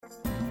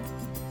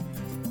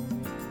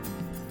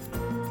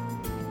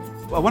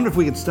I wonder if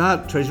we could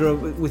start, Treasurer,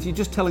 with you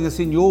just telling us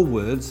in your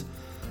words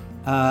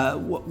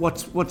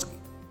what's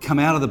come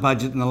out of the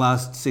budget in the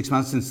last 6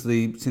 months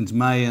since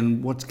May,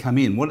 and what's come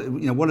in. What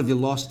have you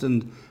lost,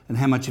 and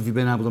how much have you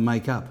been able to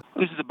make up?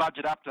 This is a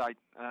budget update,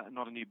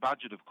 not a new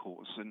budget, of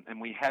course,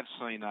 and we have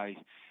seen a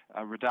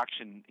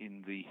reduction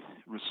in the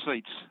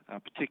receipts,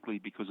 particularly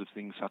because of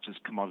things such as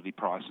commodity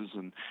prices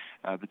and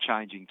the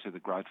changing to the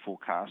growth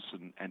forecasts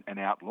and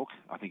outlook.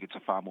 I think it's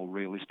a far more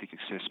realistic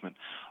assessment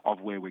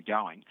of where we're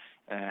going,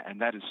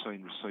 and that has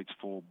seen receipts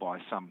fall by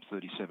some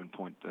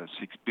 $37.6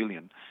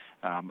 billion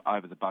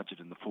over the budget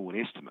and the forward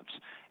estimates.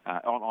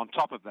 On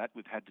top of that,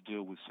 we've had to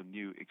deal with some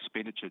new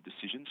expenditure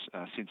decisions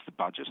since the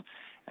budget,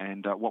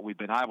 and what we've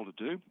been able to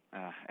do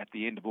at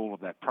the end of all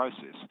of that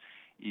process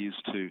is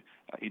to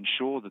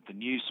ensure that the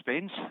new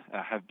spends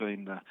have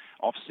been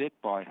offset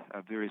by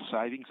various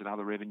savings and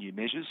other revenue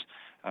measures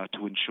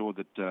to ensure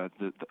that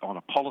on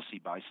a policy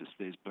basis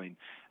there's been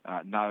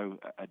no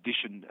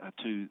addition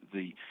to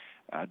the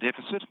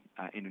deficit.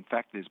 And in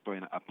fact, there's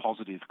been a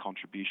positive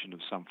contribution of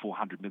some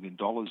 $400 million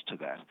to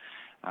that.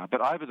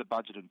 But over the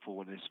budget and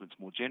forward estimates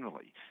more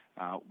generally,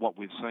 what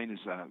we've seen is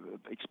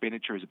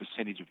expenditure as a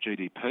percentage of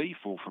GDP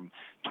fall from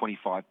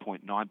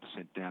 25.9%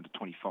 down to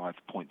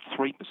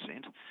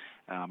 25.3%.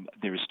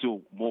 There is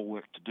still more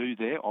work to do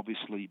there,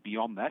 obviously,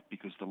 beyond that,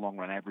 because the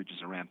long-run average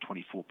is around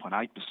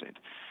 24.8%.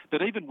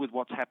 But even with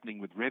what's happening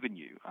with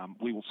revenue,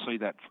 we will see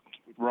that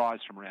rise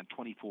from around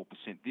 24%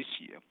 this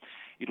year.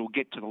 It'll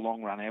get to the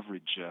long-run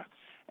average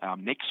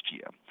next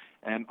year.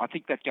 And I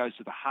think that goes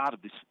to the heart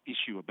of this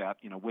issue about,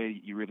 where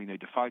you really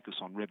need to focus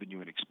on revenue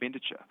and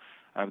expenditure.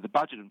 Over the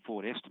budget and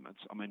forward estimates,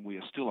 we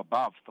are still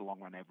above the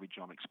long-run average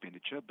on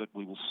expenditure, but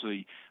we will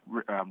see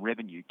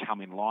revenue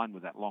come in line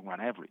with that long-run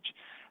average.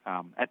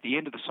 At the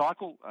end of the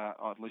cycle,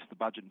 at least the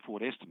budget and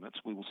forward estimates,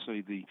 we will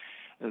see the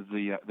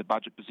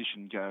budget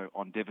position go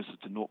on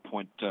deficit to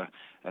 0.7%.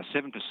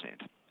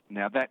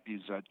 Now, that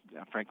is,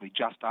 frankly,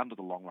 just under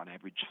the long-run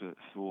average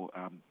for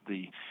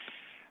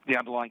the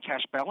underlying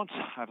cash balance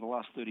over the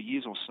last 30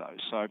 years or so.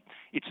 So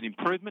it's an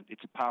improvement,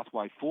 it's a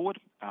pathway forward,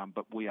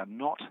 but we are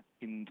not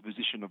in the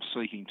position of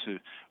seeking to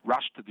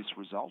rush to this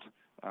result.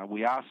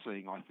 We are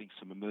seeing, I think,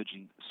 some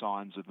emerging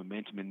signs of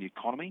momentum in the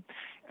economy,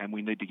 and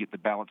we need to get the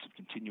balance of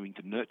continuing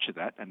to nurture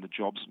that and the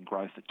jobs and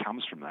growth that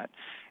comes from that,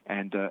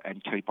 and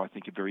keep, I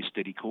think, a very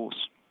steady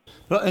course.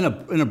 But in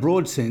a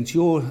broad sense,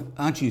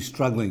 aren't you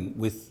struggling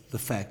with the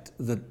fact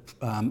that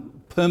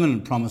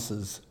permanent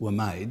promises were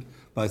made,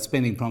 both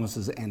spending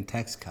promises and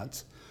tax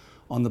cuts,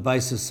 on the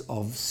basis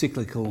of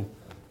cyclical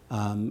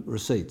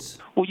receipts?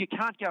 Well, you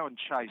can't go and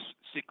chase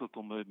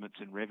cyclical movements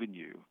in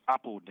revenue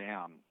up or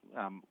down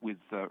with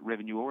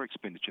revenue or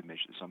expenditure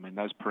measures.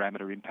 Those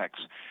parameter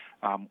impacts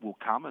will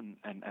come and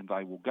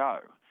they will go.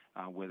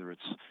 Whether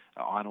it's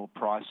iron ore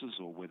prices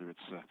or whether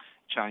it's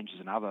changes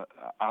in other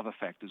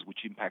factors which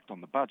impact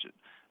on the budget.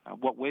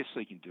 What we're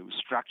seeking to do is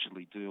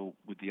structurally deal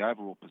with the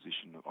overall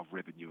position of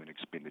revenue and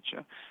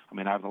expenditure.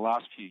 Over the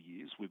last few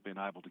years, we've been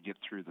able to get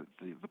through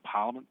the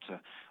Parliament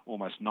to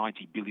almost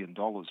 $90 billion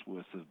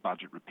worth of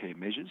budget repair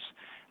measures.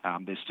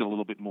 There's still a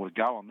little bit more to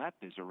go on that.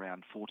 There's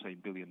around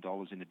 $14 billion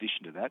in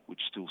addition to that,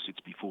 which still sits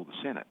before the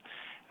Senate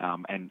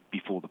and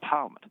before the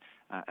Parliament.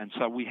 And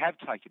so we have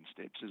taken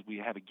steps, as we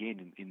have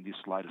again in this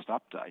latest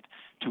update,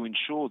 to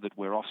ensure that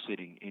we're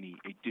offsetting any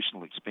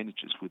additional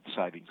expenditures with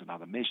savings and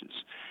other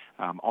measures.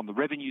 On the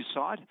revenue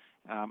side,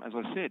 as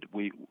I said,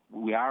 we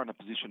are in a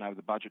position over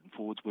the budget and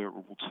forwards where it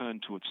will return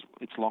to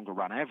its longer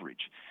run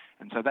average.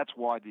 And so that's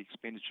why the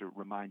expenditure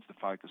remains the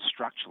focus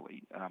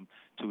structurally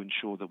to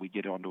ensure that we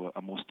get onto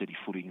a more steady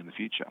footing in the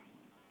future.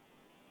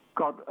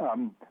 Scott,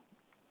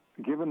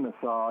 given the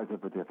size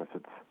of the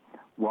deficits,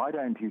 why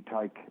don't you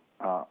take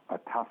a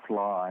tough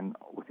line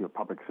with your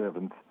public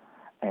servants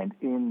and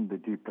end the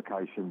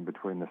duplication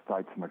between the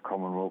states and the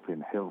Commonwealth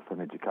in health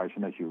and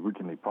education as you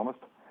originally promised?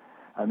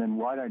 And then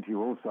why don't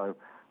you also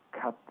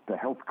cut the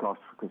health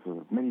costs, because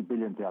there's many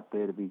billions out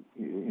there to be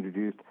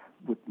introduced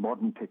with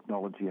modern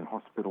technology in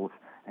hospitals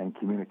and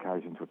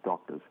communications with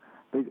doctors?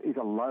 These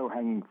are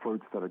low-hanging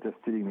fruits that are just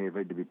sitting there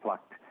ready to be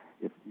plucked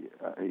if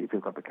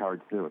you've got the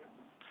courage to do it.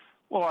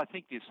 Well, I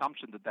think the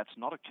assumption that that's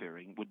not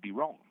occurring would be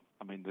wrong.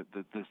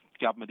 The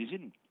government is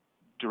in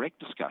direct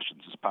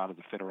discussions as part of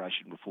the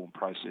Federation reform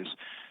process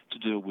to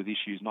deal with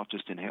issues not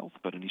just in health,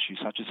 but in issues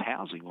such as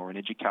housing or in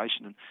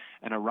education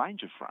and a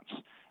range of fronts.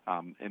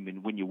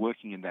 When you're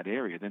working in that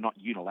area, they're not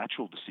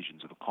unilateral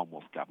decisions of a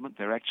Commonwealth government.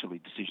 They're actually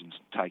decisions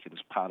taken as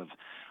part of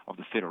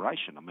the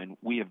Federation.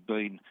 We have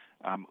been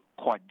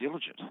quite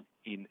diligent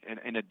in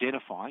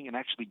identifying and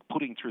actually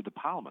putting through the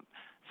Parliament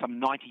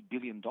some $90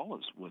 billion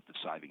worth of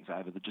savings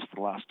over just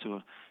the last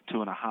two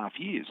and a half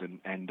years,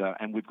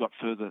 and we've got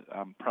further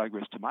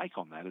progress to make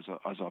on that as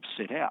I've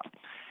set out.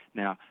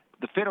 Now,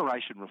 the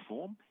Federation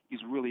reform is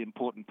a really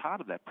important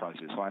part of that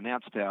process. I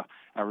announced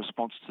our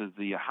response to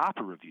the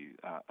Harper Review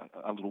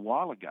a little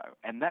while ago,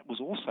 and that was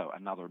also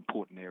another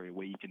important area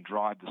where you can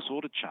drive the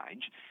sort of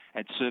change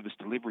at service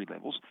delivery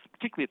levels,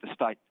 particularly at the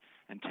state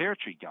and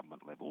territory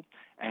government level,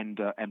 and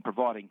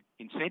providing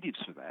incentives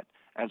for that,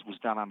 as was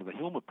done under the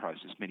Hilmer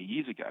process many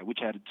years ago, which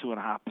added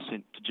 2.5%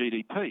 to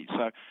GDP.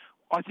 So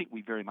I think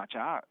we very much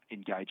are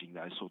engaging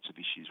those sorts of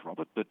issues,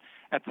 Robert, but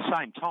at the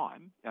same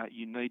time,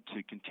 you need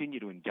to continue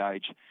to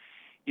engage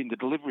in the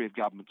delivery of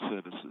government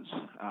services,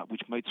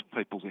 which meets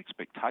people's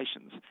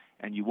expectations,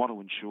 and you want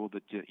to ensure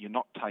that you're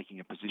not taking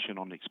a position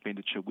on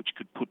expenditure which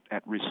could put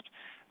at risk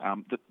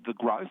the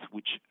growth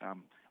which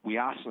we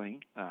are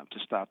seeing to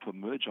start to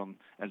emerge on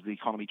as the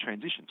economy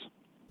transitions.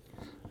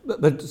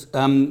 But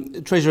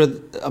Treasurer,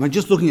 I mean,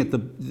 just looking at the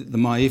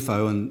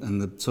MYEFO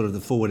and the sort of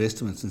the forward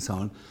estimates and so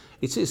on,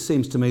 it just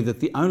seems to me that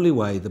the only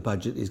way the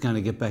budget is going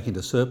to get back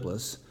into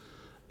surplus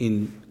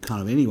in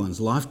kind of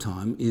anyone's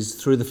lifetime is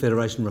through the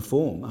Federation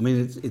reform. I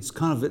mean, it's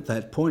kind of at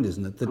that point,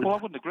 isn't it? Well,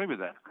 I wouldn't agree with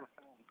that.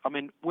 I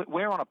mean,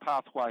 we're on a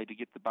pathway to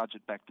get the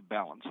budget back to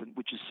balance,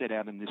 which is set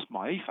out in this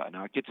MYEFO.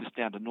 Now, it gets us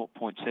down to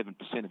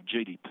 0.7% of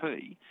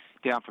GDP,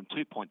 down from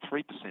 2.3%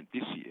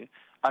 this year,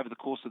 over the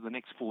course of the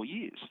next 4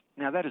 years.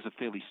 Now, that is a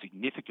fairly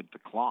significant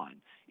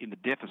decline in the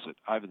deficit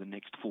over the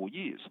next 4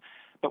 years.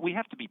 But we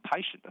have to be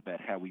patient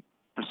about how we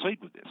proceed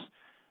with this.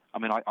 I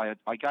mean,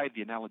 I gave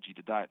the analogy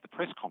today at the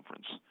press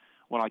conference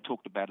when I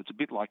talked about it's a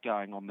bit like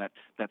going on that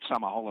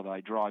summer holiday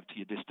drive to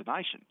your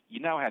destination. You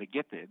know how to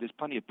get there. There's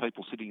plenty of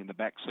people sitting in the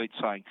back seat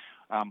saying,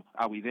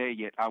 are we there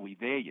yet? Are we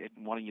there yet?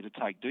 And wanting you to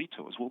take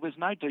detours. Well, there's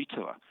no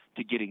detour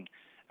to getting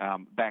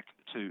back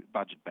to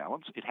budget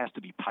balance. It has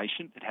to be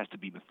patient, it has to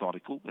be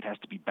methodical, it has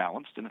to be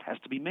balanced, and it has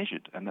to be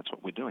measured, and that's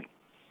what we're doing.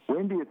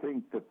 When do you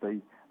think that the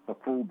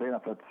full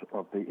benefits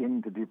of the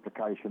end to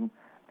duplication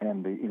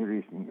and the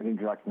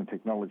introduction of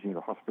technology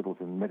into hospitals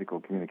and medical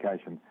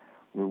communication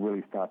will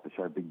really start to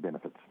show big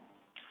benefits?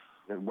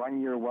 Is it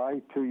 1 year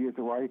away, 2 years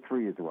away,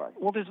 3 years away?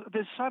 Well,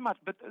 there's so much,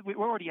 but we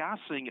already are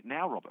seeing it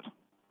now, Robert.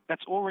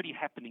 That's already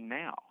happening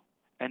now.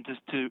 And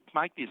to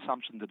make the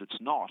assumption that it's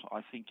not,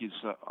 I think is,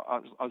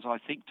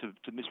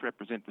 to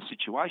misrepresent the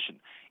situation.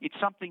 It's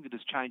something that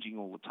is changing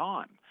all the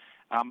time.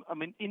 I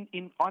mean,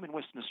 I'm in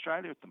Western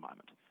Australia at the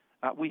moment.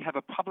 We have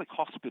a public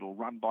hospital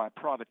run by a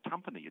private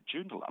company at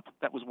Joondalup.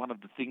 That was one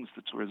of the things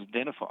that was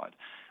identified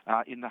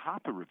in the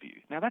Harper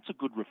Review. Now, that's a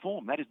good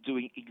reform. That is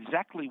doing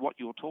exactly what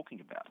you're talking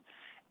about.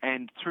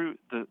 And through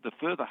the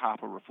further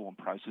Harper reform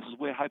processes,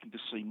 we're hoping to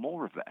see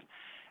more of that.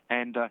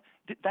 And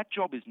that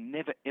job is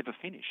never, ever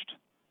finished.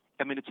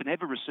 I mean, it's an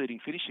ever-receding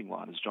finishing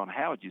line, as John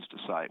Howard used to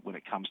say, when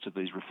it comes to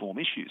these reform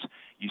issues.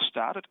 You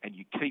start it and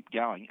you keep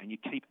going and you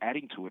keep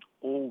adding to it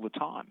all the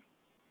time.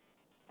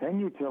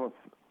 Can you tell us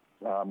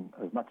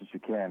as much as you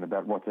can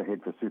about what's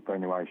ahead for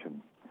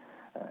superannuation?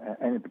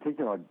 And in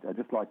particular, I'd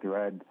just like to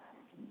add,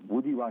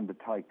 would you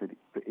undertake that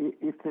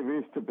if there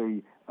is to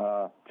be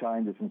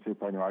changes in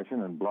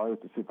superannuation and blows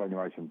to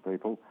superannuation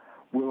people,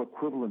 will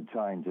equivalent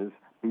changes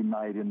be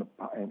made in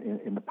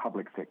the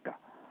public sector?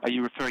 Are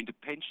you referring to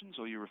pensions,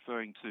 or are you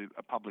referring to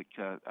a public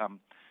sector?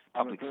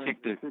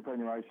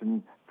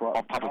 Superannuation for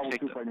a whole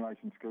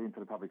superannuation scheme for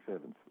the public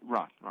servants.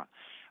 Right.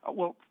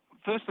 Well,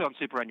 firstly, on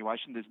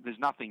superannuation, there's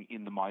nothing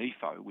in the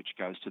MYEFO which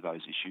goes to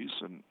those issues,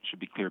 and should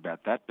be clear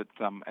about that. But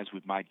as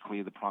we've made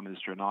clear, the Prime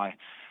Minister and I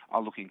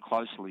are looking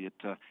closely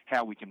at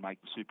how we can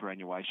make the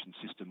superannuation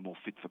system more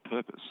fit for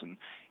purpose. And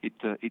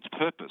its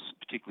purpose,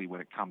 particularly when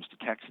it comes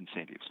to tax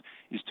incentives,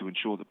 is to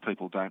ensure that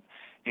people don't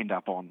end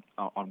up on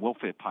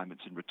welfare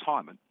payments in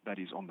retirement, that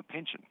is, on the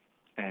pension.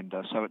 And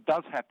so it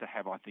does have to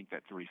have, I think,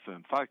 that very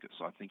firm focus.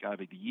 I think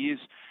over the years,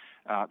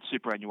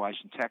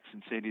 superannuation tax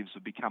incentives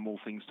have become all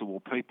things to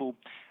all people.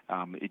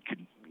 It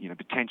could,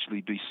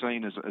 potentially be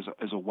seen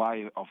as a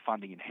way of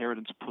funding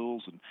inheritance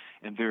pools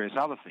and various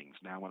other things.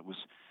 Now, when it was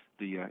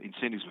the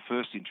incentives were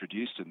first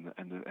introduced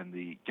and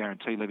the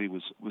guarantee levy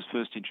was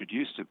first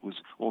introduced, it was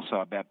also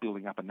about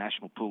building up a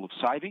national pool of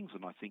savings,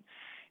 and I think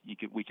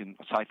we can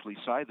safely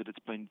say that it's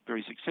been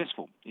very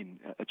successful in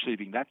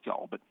achieving that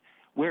goal. But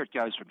where it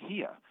goes from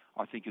here,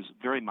 I think, is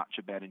very much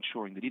about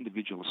ensuring that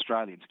individual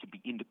Australians can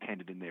be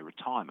independent in their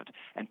retirement,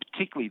 and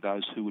particularly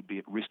those who would be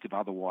at risk of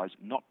otherwise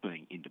not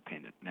being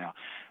independent. Now,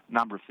 a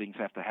number of things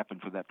have to happen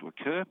for that to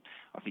occur.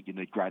 I think you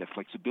need greater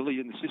flexibility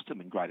in the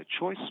system and greater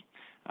choice.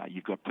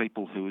 You've got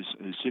people whose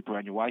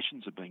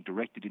superannuations are being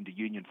directed into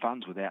union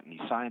funds without any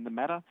say in the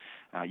matter.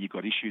 You've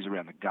got issues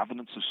around the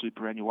governance of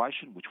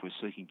superannuation, which we're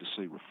seeking to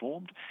see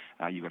reformed.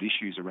 You've got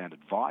issues around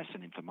advice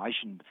and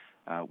information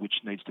which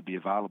needs to be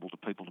available to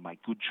people to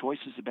make good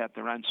choices about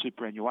their own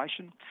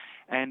superannuation.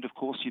 And, of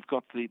course, you've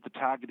got the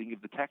targeting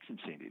of the tax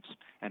incentives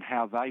and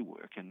how they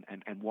work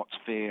and what's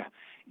fair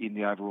in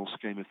the overall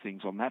scheme of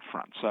things on that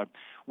front. So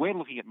we're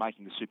looking at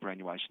making the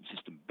superannuation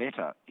system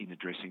better in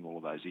addressing all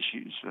of those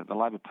issues. The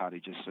Labor Party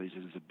just sees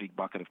it as a big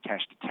bucket of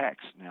cash to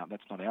tax. Now,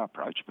 that's not our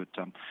approach, but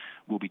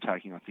we'll be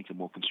taking, I think, a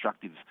more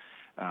constructive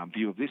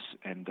view of this,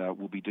 and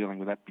we'll be dealing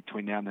with that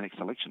between now and the next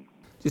election.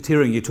 Just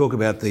hearing you talk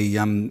about the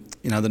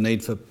the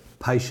need for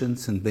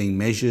patience and being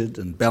measured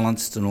and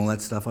balanced and all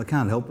that stuff, I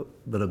can't help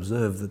but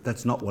observe that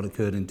that's not what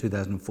occurred in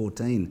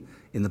 2014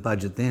 in the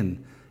budget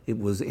then. It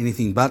was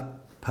anything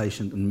but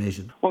patient and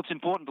measured. Well, it's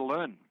important to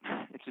learn.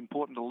 It's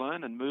important to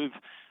learn and move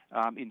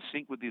in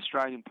sync with the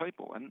Australian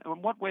people. And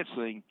what we're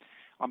seeing,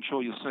 I'm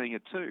sure you're seeing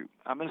it too.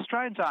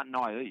 Australians aren't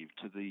naive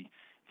to the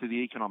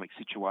economic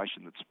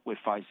situation that we're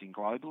facing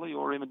globally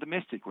or even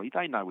domestically.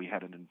 They know we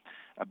had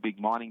a big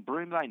mining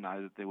boom. They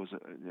know that there was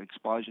an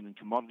explosion in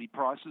commodity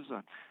prices.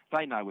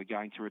 They know we're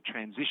going through a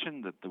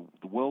transition, that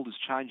the world is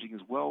changing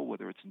as well,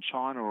 whether it's in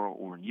China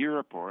or in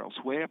Europe or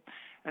elsewhere.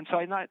 And so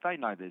they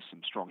know there's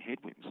some strong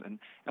headwinds. And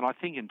I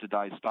think in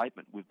today's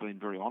statement we've been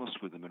very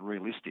honest with them and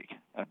realistic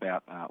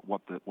about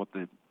what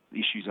the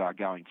issues are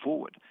going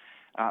forward.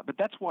 But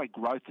that's why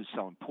growth is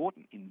so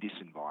important in this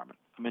environment.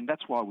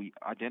 That's why we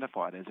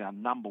identify it as our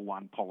number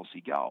one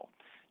policy goal.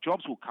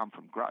 Jobs will come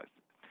from growth.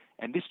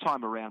 And this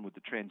time around with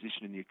the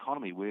transition in the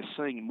economy, we're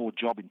seeing more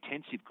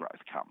job-intensive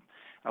growth come,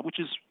 which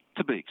is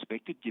to be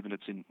expected given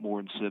it's more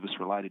in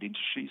service-related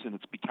industries and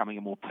it's becoming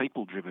a more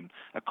people-driven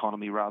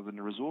economy rather than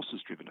a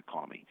resources-driven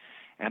economy.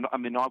 And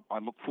I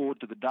look forward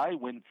to the day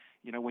when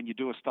you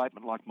do a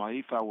statement like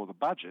MYEFO or the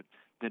budget,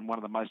 then one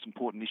of the most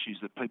important issues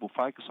that people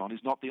focus on is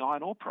not the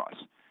iron ore price.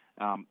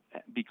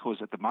 Because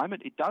at the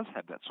moment it does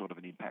have that sort of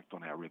an impact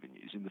on our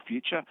revenues. In the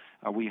future,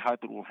 we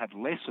hope it will have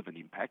less of an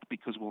impact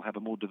because we'll have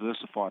a more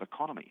diversified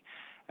economy.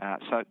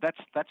 So that's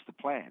the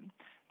plan.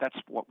 That's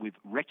what we've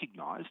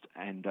recognised,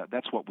 and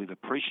that's what we've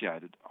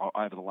appreciated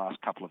over the last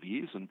couple of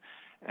years.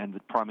 And the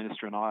Prime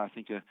Minister and I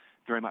think, are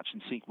very much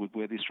in sync with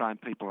where the Australian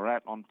people are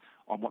at on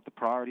what the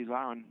priorities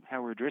are and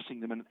how we're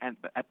addressing them and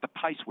at the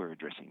pace we're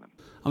addressing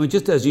them.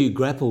 Just as you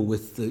grapple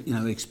with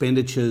the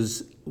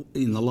expenditures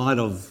in the light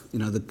of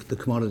the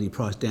commodity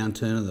price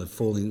downturn and the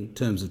falling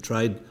terms of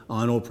trade,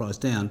 iron ore price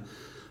down,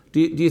 do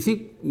you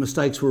think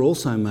mistakes were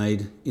also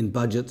made in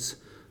budgets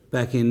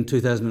back in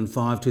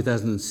 2005,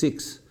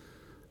 2006?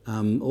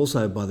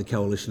 Also by the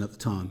coalition at the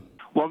time?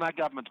 Well, no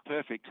government's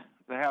perfect.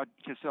 The Howard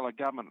Costello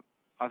government,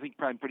 I think,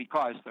 came pretty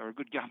close. They were a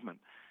good government,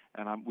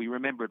 and we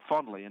remember it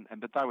fondly.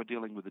 But they were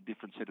dealing with a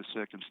different set of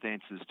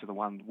circumstances to the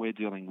one we're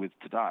dealing with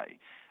today.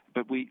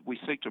 But we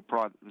seek to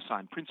apply the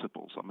same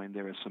principles.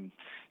 There are some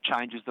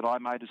changes that I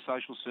made as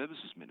Social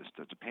Services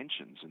Minister to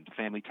pensions and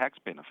family tax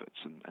benefits,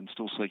 and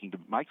still seeking to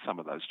make some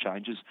of those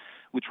changes,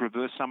 which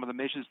reverse some of the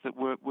measures that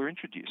were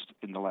introduced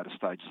in the latter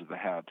stages of the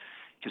Howard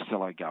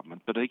Costello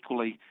government. But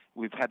equally,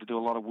 we've had to do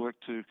a lot of work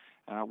to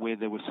where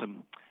there were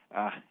some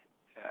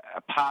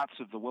parts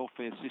of the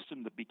welfare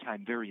system that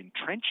became very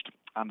entrenched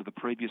under the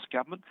previous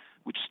government,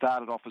 which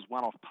started off as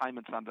one-off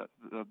payments under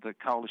the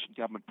coalition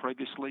government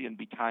previously and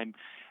became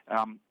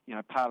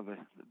part of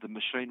the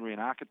machinery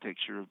and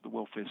architecture of the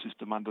welfare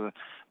system under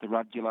the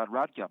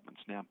Rudd-Gillard-Rudd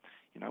governments. Now,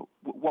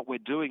 what we're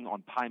doing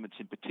on payments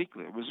in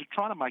particular was we're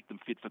trying to make them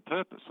fit for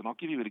purpose. And I'll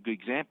give you a good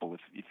example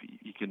if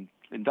you can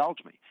indulge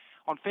me.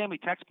 On family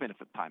tax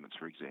benefit payments,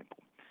 for example,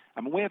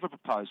 we have a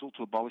proposal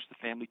to abolish the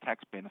family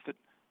tax benefit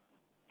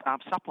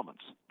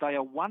supplements. They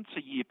are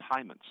once-a-year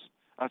payments,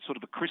 sort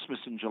of a Christmas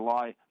and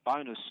July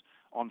bonus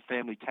on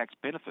family tax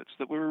benefits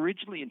that were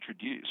originally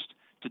introduced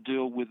to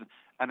deal with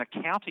an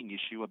accounting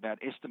issue about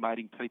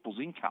estimating people's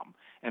income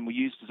and were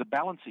used as a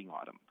balancing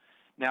item.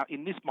 Now,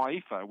 in this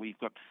MYEFO, we've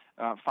got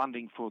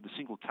funding for the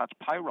single-touch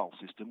payroll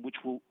system, which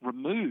will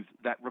remove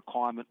that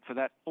requirement for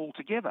that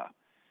altogether.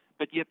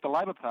 But yet the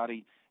Labor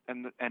Party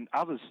and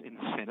others in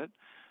the Senate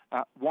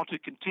want to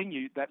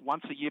continue that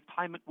once-a-year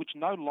payment, which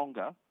no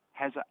longer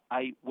has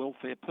a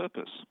welfare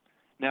purpose.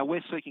 Now,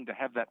 we're seeking to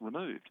have that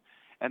removed,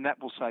 and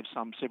that will save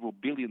several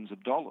billions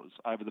of dollars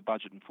over the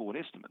budget and forward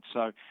estimates.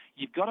 So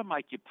you've got to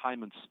make your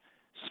payments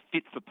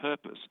fit for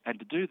purpose, and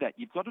to do that,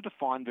 you've got to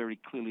define very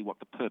clearly what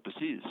the purpose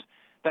is.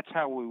 That's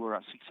how we were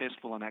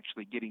successful in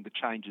actually getting the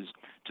changes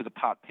to the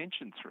part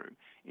pension through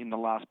in the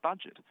last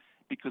budget,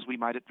 because we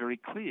made it very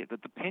clear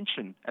that the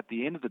pension at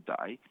the end of the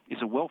day is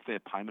a welfare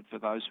payment for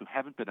those who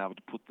haven't been able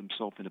to put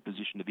themselves in a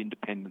position of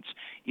independence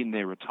in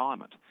their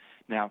retirement.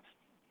 Now,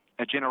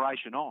 a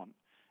generation on,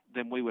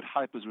 then we would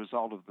hope as a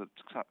result of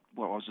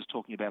what I was just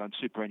talking about on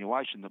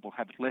superannuation, that we'll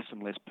have less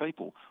and less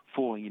people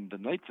falling into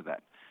need for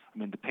that.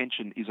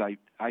 The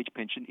age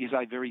pension is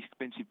a very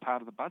expensive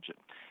part of the budget.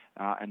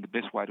 And the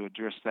best way to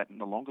address that in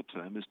the longer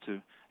term is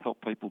to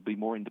help people be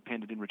more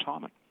independent in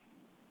retirement.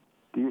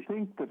 Do you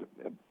think that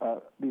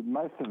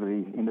most of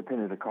the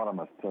independent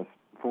economists are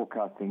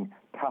forecasting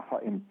tougher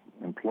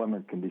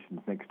employment conditions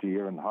next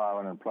year and higher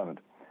unemployment?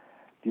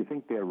 Do you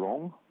think they're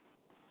wrong?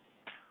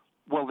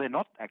 Well, they're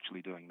not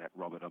actually doing that,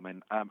 Robert.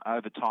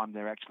 Over time,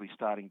 they're actually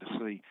starting to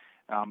see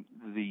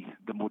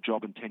the more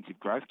job-intensive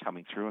growth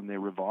coming through, and they're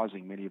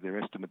revising many of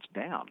their estimates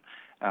down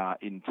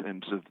in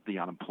terms of the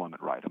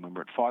unemployment rate.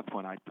 We're at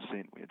 5.8%.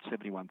 We had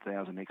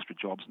 71,000 extra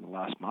jobs in the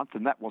last month,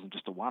 and that wasn't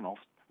just a one-off.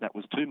 That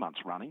was 2 months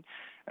running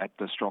at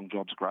the strong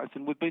jobs growth,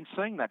 and we've been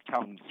seeing that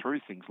coming through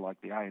things like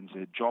the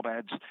ANZ job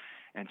ads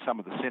and some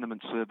of the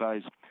sentiment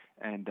surveys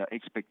and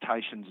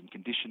expectations and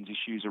conditions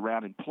issues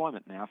around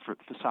employment now for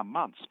some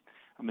months.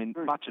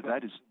 Much of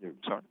that is...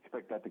 Sorry?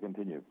 Expect that to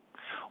continue?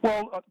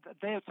 Well,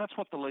 that's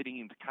what the leading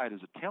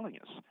indicators are telling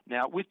us.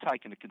 Now, we've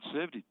taken a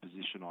conservative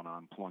position on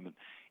unemployment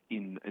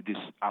in this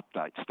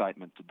update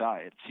statement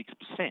today at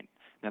 6%.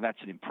 Now, that's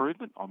an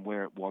improvement on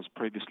where it was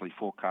previously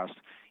forecast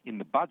in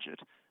the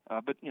budget,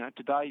 But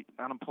today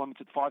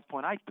unemployment's at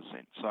 5.8%.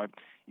 So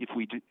if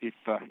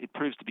it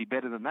proves to be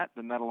better than that,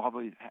 then that'll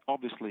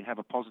obviously have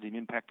a positive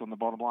impact on the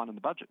bottom line in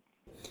the budget.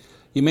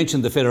 You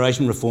mentioned the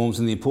federation reforms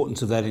and the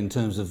importance of that in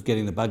terms of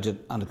getting the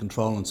budget under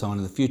control and so on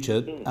in the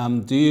future.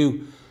 Do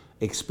you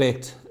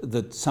expect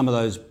that some of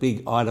those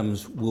big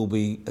items will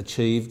be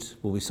achieved,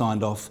 will be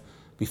signed off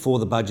before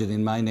the budget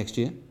in May next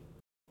year?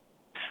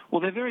 Well,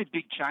 they're very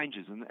big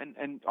changes,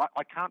 and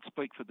I can't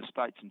speak for the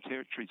states and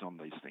territories on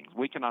these things.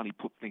 We can only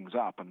put things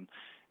up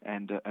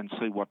and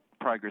see what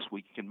progress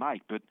we can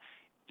make. But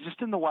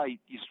just in the way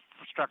you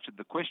structured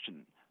the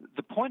question,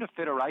 the point of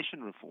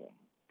federation reform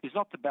is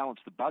not to balance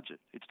the budget;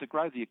 it's to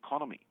grow the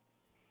economy.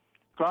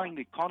 Growing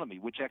the economy,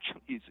 which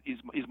actually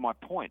is my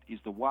point, is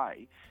the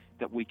way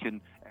that we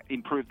can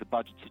improve the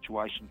budget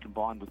situation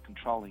combined with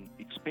controlling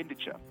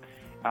expenditure.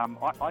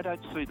 I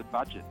don't see the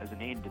budget as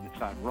an end in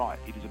its own right.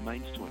 It is a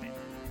means to an end.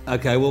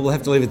 Okay, well, we'll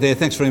have to leave it there.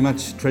 Thanks very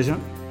much, Treasurer.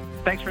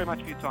 Thanks very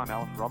much for your time,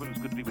 Alan and Robert. It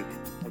was good to be with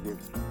you. Thank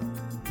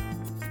you.